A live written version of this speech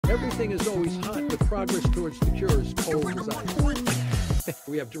Everything is always hot, but progress towards the cure is cold as ice.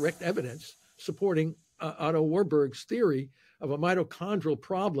 We have direct evidence supporting Otto Warburg's theory of a mitochondrial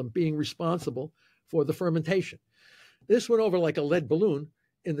problem being responsible for the fermentation. This went over like a lead balloon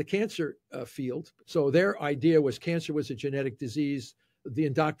in the cancer field. So their idea was cancer was a genetic disease. The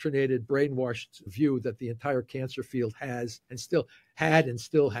indoctrinated, brainwashed view that the entire cancer field has and still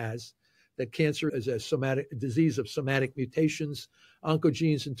has, that cancer is a disease of somatic mutations,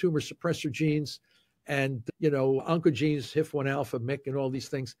 oncogenes and tumor suppressor genes. And, oncogenes, HIF1 alpha, MYC, and all these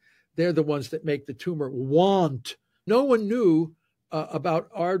things, they're the ones that make the tumor want. No one knew about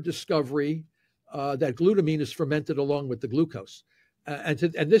our discovery that glutamine is fermented along with the glucose. And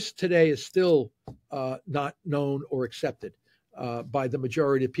this today is still not known or accepted by the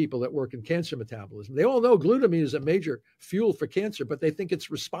majority of people that work in cancer metabolism. They all know glutamine is a major fuel for cancer, but they think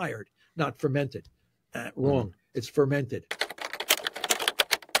it's respired, not fermented. Wrong. It's fermented.